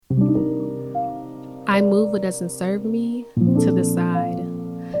I move what doesn't serve me to the side.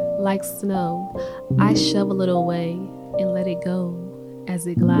 Like snow, I shovel it away and let it go as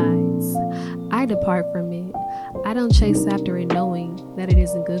it glides. I depart from it. I don't chase after it knowing that it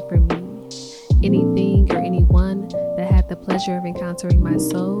isn't good for me. Anything or anyone that had the pleasure of encountering my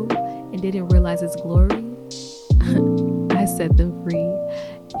soul and didn't realize its glory, I set them free,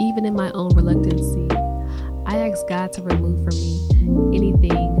 even in my own reluctancy. I ask God to remove from me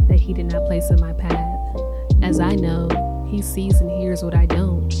anything that He did not place in my path. As I know, He sees and hears what I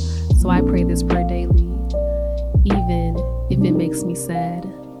don't, so I pray this prayer daily, even if it makes me sad.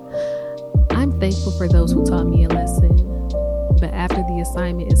 I'm thankful for those who taught me a lesson, but after the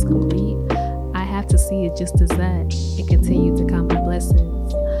assignment is complete, I have to see it just as that and continue to count my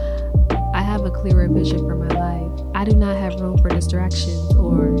blessings. I have a clearer vision for my life. I do not have room for distractions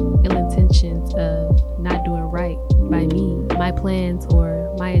or ill intentions of not doing right by me, my plans,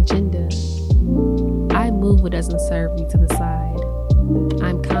 or my agenda. I move what doesn't serve me to the side.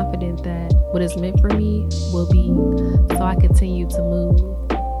 I'm confident that what is meant for me will be, so I continue to move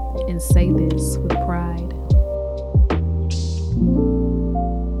and say this with pride.